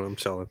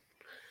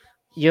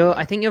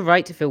 I think you're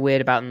right to feel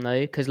weird about them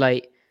though, because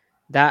like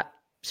that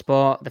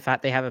spot, the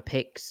fact they have a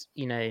picks,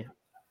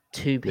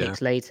 2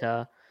 picks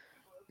later,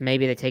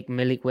 maybe they take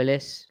Malik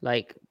Willis,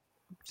 like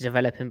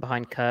develop him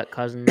behind Kirk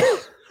Cousins.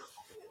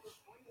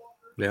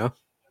 Yeah.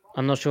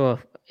 I'm not sure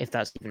if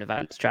that's even a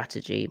valid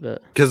strategy,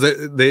 but because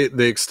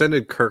they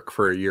extended Kirk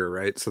for a year,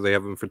 right? So they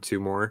have him for 2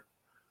 more.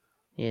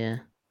 Yeah.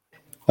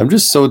 I'm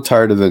just so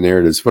tired of the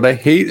narratives. What I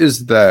hate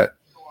is that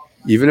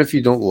even if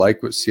you don't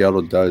like what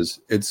Seattle does,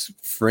 it's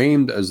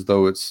framed as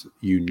though it's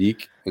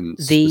unique and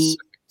specific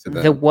to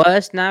them. The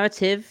worst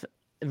narrative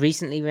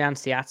recently around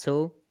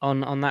Seattle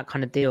on that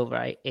kind of deal,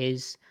 right?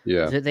 Is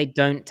Yeah. that they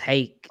don't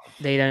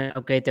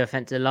upgrade their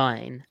offensive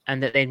line,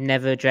 and that they've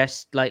never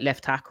addressed like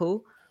left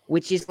tackle,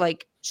 which is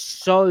like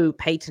so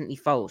patently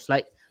false.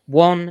 Like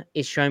one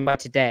is shown by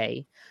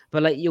today,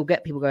 but like you'll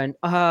get people going,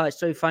 it's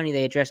so funny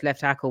they address left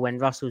tackle when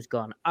Russell's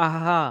gone.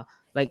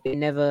 Like they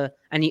never,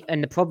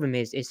 and the problem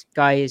is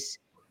guys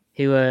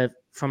who are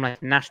from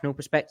like a national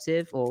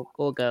perspective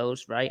or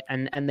girls, right?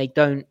 And they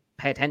don't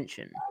pay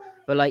attention.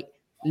 But like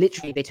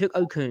literally they took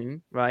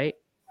Okun, right?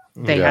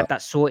 They Yeah. had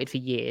that sorted for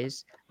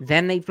years.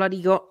 Then they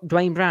bloody got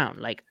Dwayne Brown.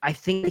 Like I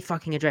think they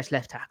fucking addressed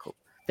left tackle.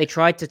 They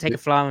tried to take a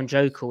flyer on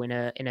Jokel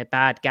in a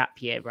bad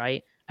gap year,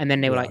 right? And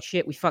then they were like,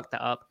 shit, we fucked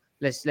that up.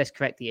 Let's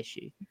correct the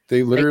issue.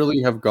 They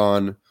literally have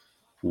gone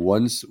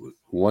one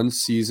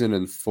season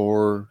and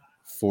four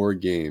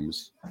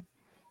games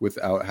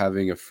without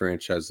having a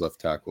franchise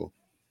left tackle.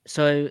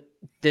 So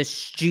the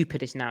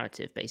stupidest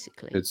narrative,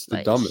 basically. It's the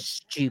like,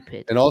 dumbest.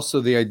 Stupid. And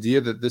also the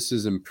idea that this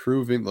is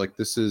improving, like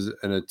this is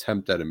an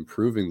attempt at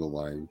improving the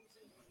line.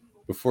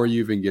 Before you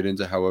even get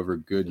into however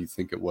good you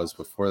think it was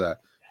before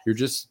that, you're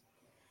just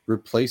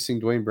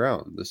replacing Dwayne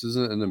Brown. This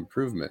isn't an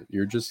improvement.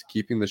 You're just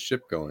keeping the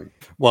ship going.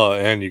 Well,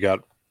 and you got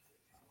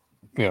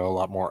a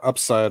lot more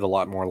upside, a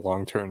lot more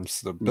long-term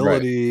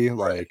stability.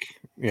 Right.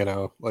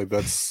 Like, like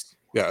that's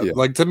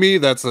like to me,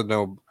 that's a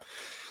no.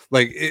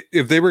 Like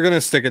if they were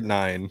gonna stick at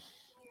 9,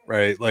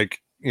 right?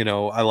 Like,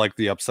 I like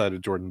the upside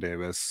of Jordan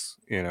Davis.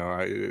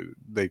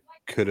 They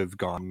could have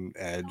gone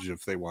edge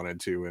if they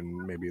wanted to and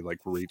maybe like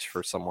reach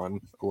for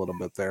someone a little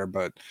bit there,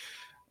 but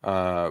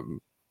I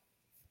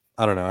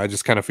don't know. I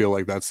just kind of feel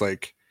like that's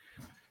like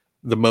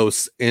the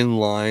most in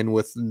line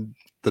with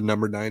the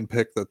number 9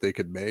 pick that they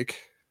could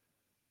make,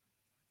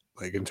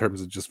 like in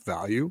terms of just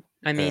value.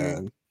 I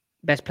mean,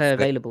 best player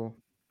available,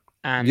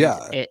 and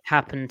it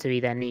happened to be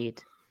their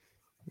need.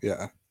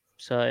 Yeah.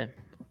 So,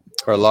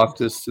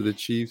 Karlaftis to the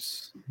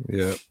Chiefs.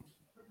 Yeah.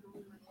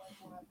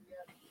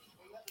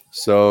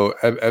 So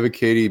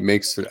Ebiketie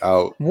makes it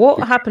out.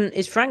 What happened?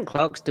 Is Frank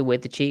Clark still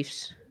with the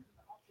Chiefs?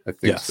 I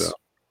think so.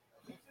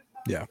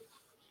 Yeah.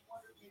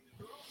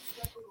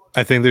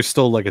 I think there's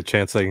still like a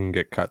chance they can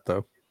get cut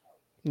though.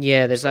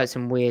 Yeah, there's like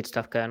some weird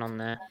stuff going on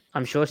there.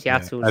 I'm sure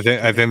Seattle.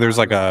 Yeah. I think there's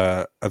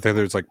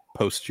like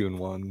post June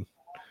 1.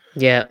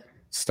 Yeah.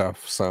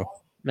 Stuff. So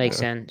makes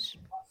sense.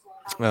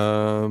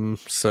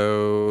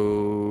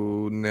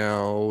 So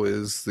now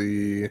is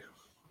the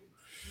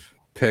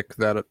pick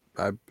that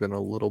I've been a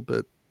little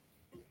bit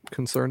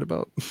concerned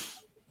about.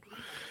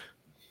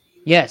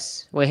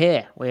 Yes, we're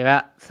here. We're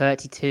at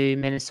 32.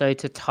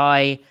 Minnesota.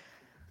 Ty,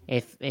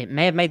 if it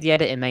may have made the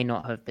edit, it may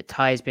not have, but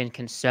Ty has been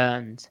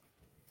concerned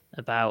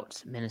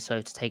about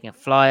Minnesota taking a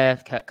flyer.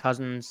 Kirk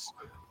Cousins,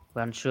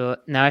 we're unsure.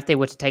 Now, if they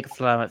were to take a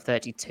flyer at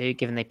 32,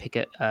 given they pick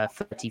at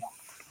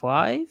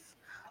 35,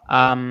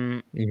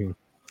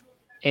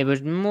 it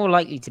was more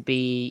likely to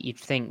be, you'd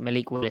think,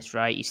 Malik Willis,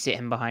 right? You sit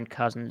him behind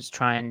Cousins,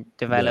 try and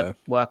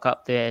work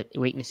up the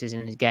weaknesses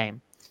in his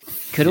game.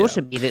 Could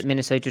also be that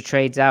Minnesota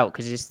trades out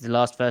because this is the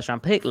last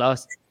first-round pick,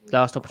 last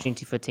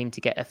opportunity for a team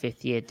to get a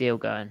 5th-year deal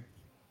going.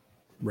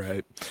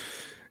 Right.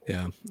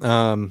 Yeah.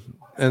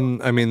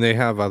 And I mean, they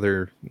have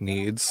other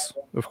needs,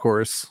 of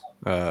course.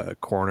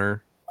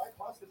 Corner.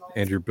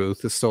 Andrew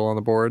Booth is still on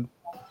the board.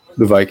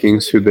 The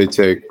Vikings, who'd they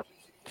take?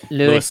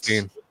 Lewis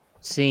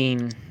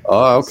Cine.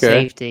 Oh, okay.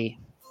 Safety.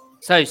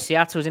 So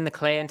Seattle's in the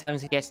clear in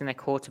terms of getting their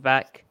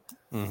quarterback.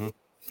 Mm-hmm.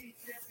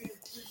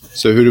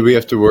 So who do we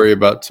have to worry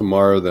about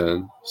tomorrow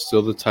then?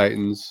 Still the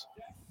Titans.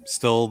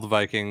 Still the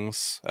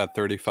Vikings at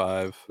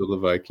 35. Still the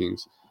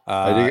Vikings.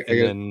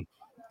 And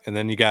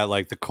then you got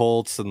like the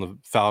Colts and the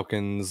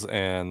Falcons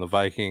and the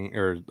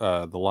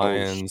the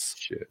Lions. Oh,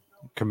 shit.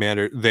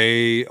 Commander.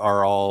 They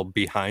are all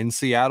behind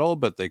Seattle,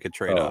 but they could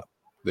trade up.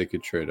 They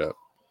could trade up.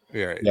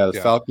 Yeah.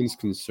 The Falcons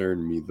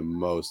concern me the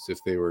most if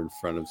they were in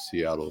front of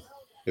Seattle.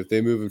 If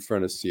they move in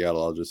front of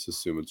Seattle, I'll just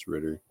assume it's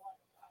Ritter.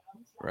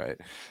 Right.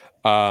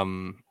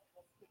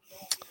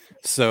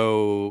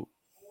 So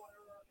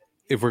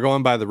if we're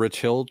going by the Rich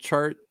Hill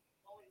chart,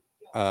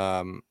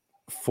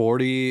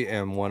 40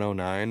 and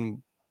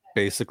 109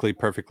 basically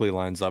perfectly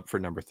lines up for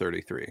number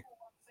 33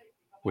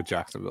 with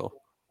Jacksonville.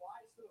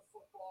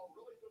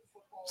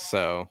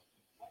 So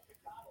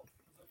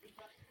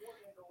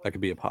that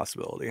could be a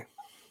possibility.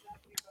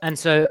 And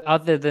so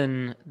other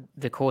than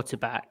the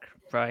quarterback,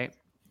 right?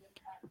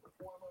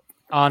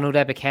 Arnold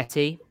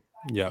Ebiketie.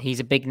 Yeah. He's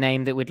a big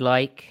name that we'd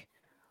like.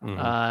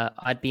 Mm-hmm.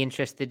 I'd be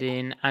interested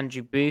in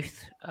Andrew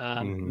Booth.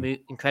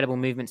 Incredible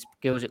movement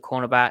skills at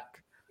cornerback.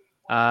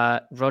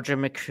 Roger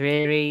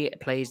McCreary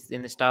plays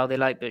in the style they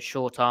like, but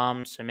short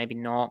arms, so maybe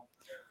not.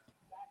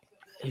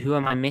 Who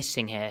am I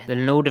missing here? The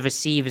load of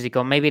receivers have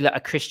got maybe like a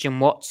Christian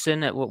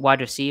Watson at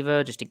wide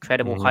receiver, just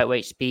incredible height,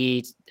 weight,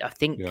 speed. I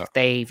think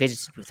they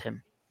visited with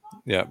him.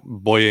 Yeah,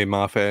 Boye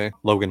Mafe,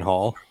 Logan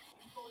Hall.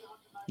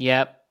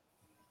 Yep.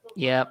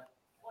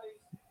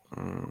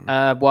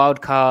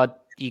 Wild card,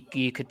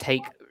 you could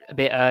take a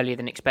bit earlier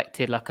than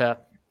expected, like a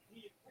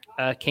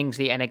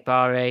Kingsley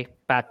Enagbare.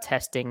 Bad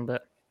testing,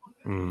 but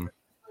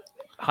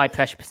high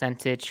pressure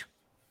percentage.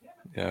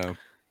 Yeah.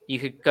 You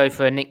could go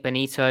for a Nick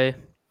Benito,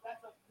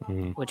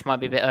 Mhm. which might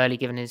be a bit early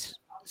given his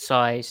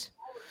size.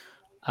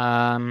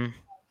 You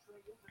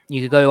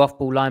could go off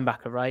ball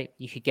linebacker, right?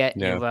 You could get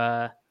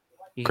Yeah.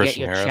 your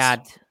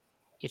Harris.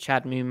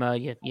 Chad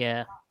Muma,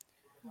 Yeah.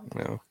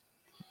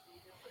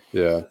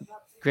 Yeah.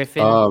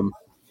 Griffin.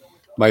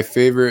 My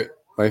favorite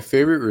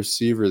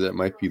receiver that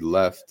might be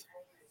left,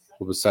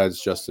 well,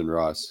 besides Justin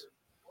Ross,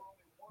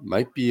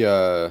 might be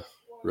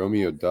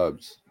Romeo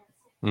Dubs.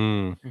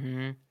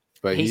 Mm-hmm.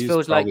 But He he's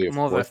feels like probably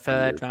more of a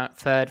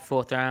fourth,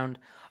 fourth round.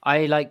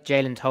 I like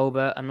Jalen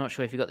Tolbert. I'm not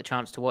sure if you got the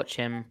chance to watch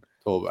him.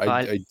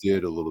 I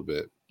did a little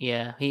bit.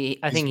 Yeah,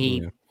 I think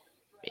he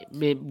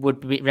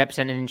would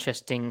represent an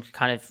interesting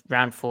kind of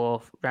round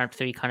 4, round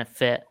 3 kind of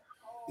fit.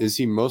 Is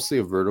he mostly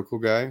a vertical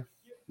guy?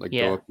 Like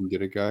Yeah. go up and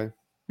get a guy?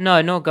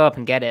 No, not go up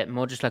and get it.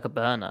 More just like a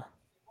burner.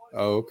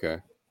 Oh, okay.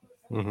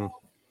 Mm-hmm.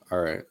 All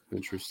right.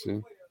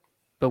 Interesting.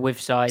 But with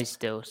size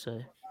still,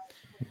 so.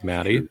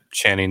 Maddie,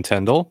 Channing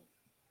Tindall.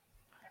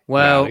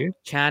 Well, Maddie?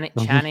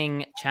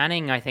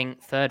 Channing, I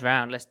think third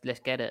round. Let's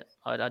get it.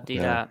 I'd do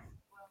that.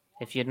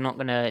 If you're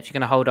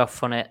gonna hold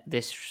off on it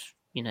this,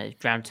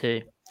 round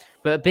 2.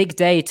 But a big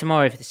day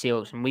tomorrow for the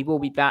Seahawks, and we will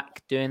be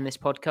back doing this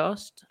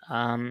podcast.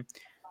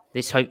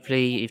 This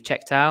hopefully you've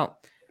checked out.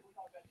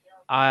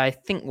 I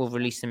think we'll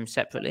release them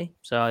separately,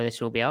 so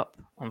this will be up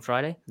on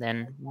Friday.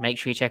 Then make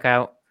sure you check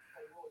out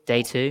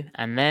day 2,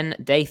 and then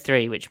day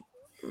 3, which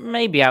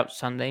may be out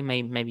Sunday,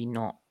 maybe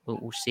not.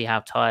 We'll see how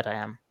tired I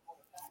am.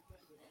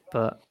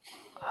 But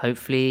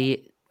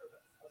hopefully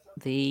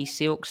the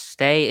Seahawks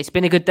stay. It's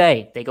been a good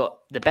day. They got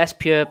the best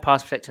pure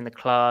pass protector in the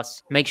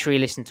class. Make sure you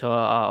listen to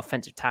our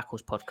offensive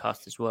tackles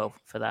podcast as well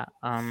for that.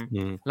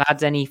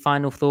 Lads, any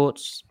final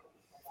thoughts?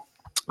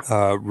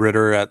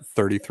 Ritter at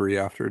 33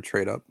 after a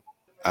trade up.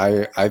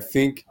 I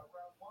think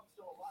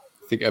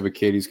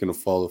Ebikadi's going to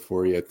fall to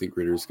 40. I think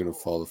Ritter's going to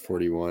fall to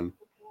 41.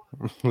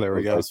 There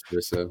we go. Vice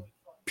versa.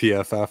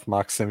 PFF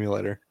mock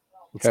simulator.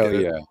 Hell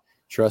yeah.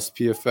 Trust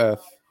PFF.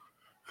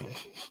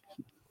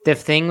 The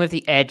thing with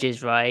the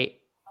edges, right,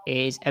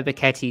 is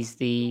Ebikadi's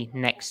the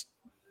next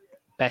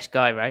best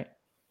guy, right?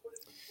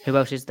 Who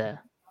else is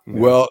there?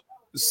 Well,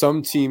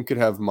 some team could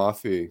have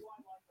Mafi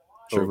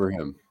over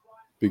him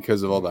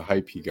because of all the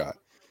hype he got.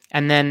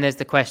 And then there's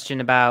the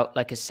question about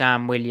like a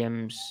Sam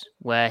Williams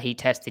where he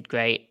tested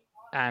great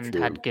and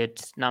had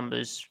good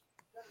numbers.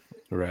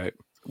 Right.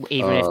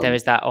 Even if there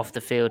is that off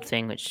the field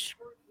thing, which,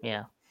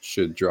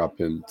 should drop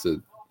him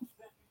to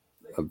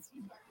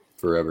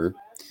forever.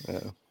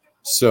 Yeah.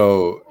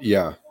 So,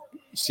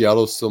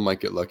 Seattle still might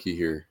get lucky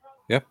here.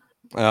 Yeah.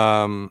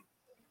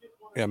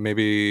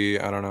 Maybe,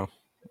 I don't know.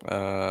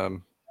 I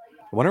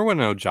wonder when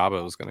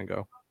Ojabo is going to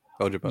go.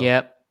 Ojabo.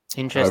 Yep.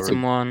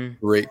 Interesting one.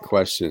 Great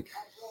question.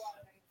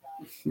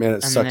 Man,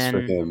 it sucks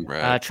for him.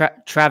 Right.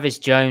 Travis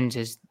Jones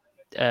is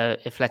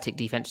athletic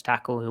defense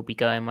tackle. He'll be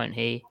going, won't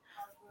he?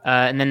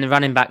 And then the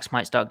running backs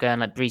might start going,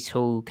 like Breece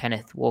Hall,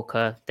 Kenneth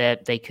Walker.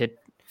 They could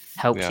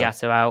help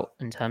Seattle out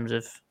in terms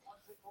of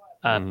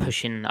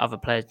pushing other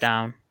players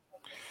down.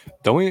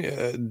 Don't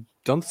the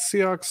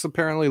Seahawks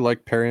apparently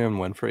like Perry and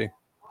Winfrey?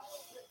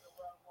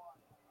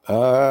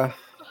 I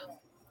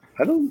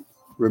don't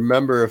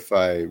remember if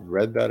I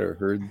read that or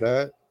heard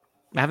that.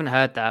 I haven't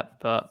heard that,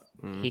 but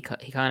he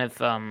kind of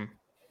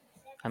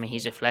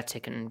he's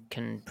athletic and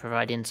can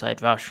provide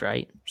inside rush,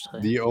 right? So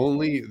the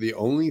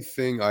only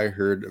thing I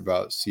heard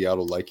about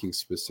Seattle liking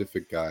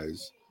specific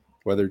guys,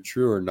 whether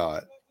true or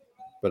not,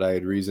 but I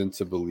had reason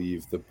to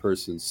believe the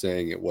person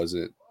saying it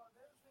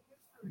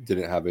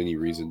didn't have any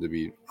reason to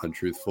be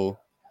untruthful,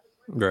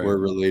 were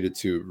related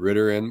to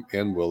Ritter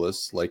and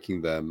Willis, liking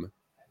them,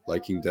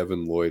 liking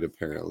Devin Lloyd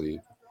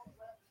apparently,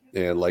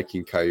 and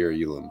liking Kaiir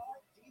Elam.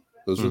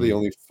 Those were the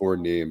only 4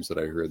 names that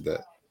I heard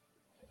that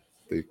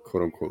they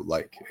quote unquote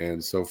like.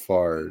 And so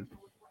far,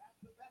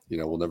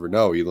 we'll never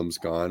know. Elam's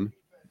gone.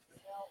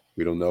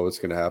 We don't know what's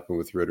going to happen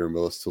with Ritter and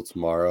Willis till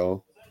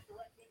tomorrow.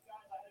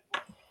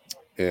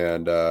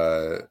 And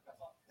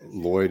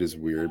Lloyd is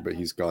weird, but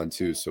he's gone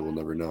too, so we'll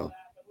never know.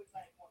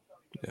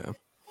 Yeah.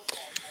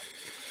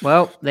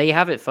 Well, there you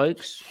have it,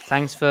 folks.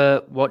 Thanks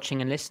for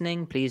watching and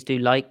listening. Please do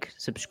like,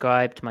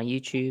 subscribe to my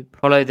YouTube,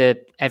 follow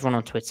everyone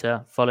on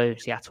Twitter, follow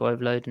Seattle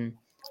Overload, and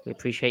we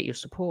appreciate your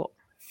support.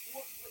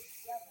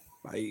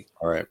 Bye.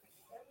 All right.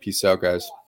 Peace out, guys.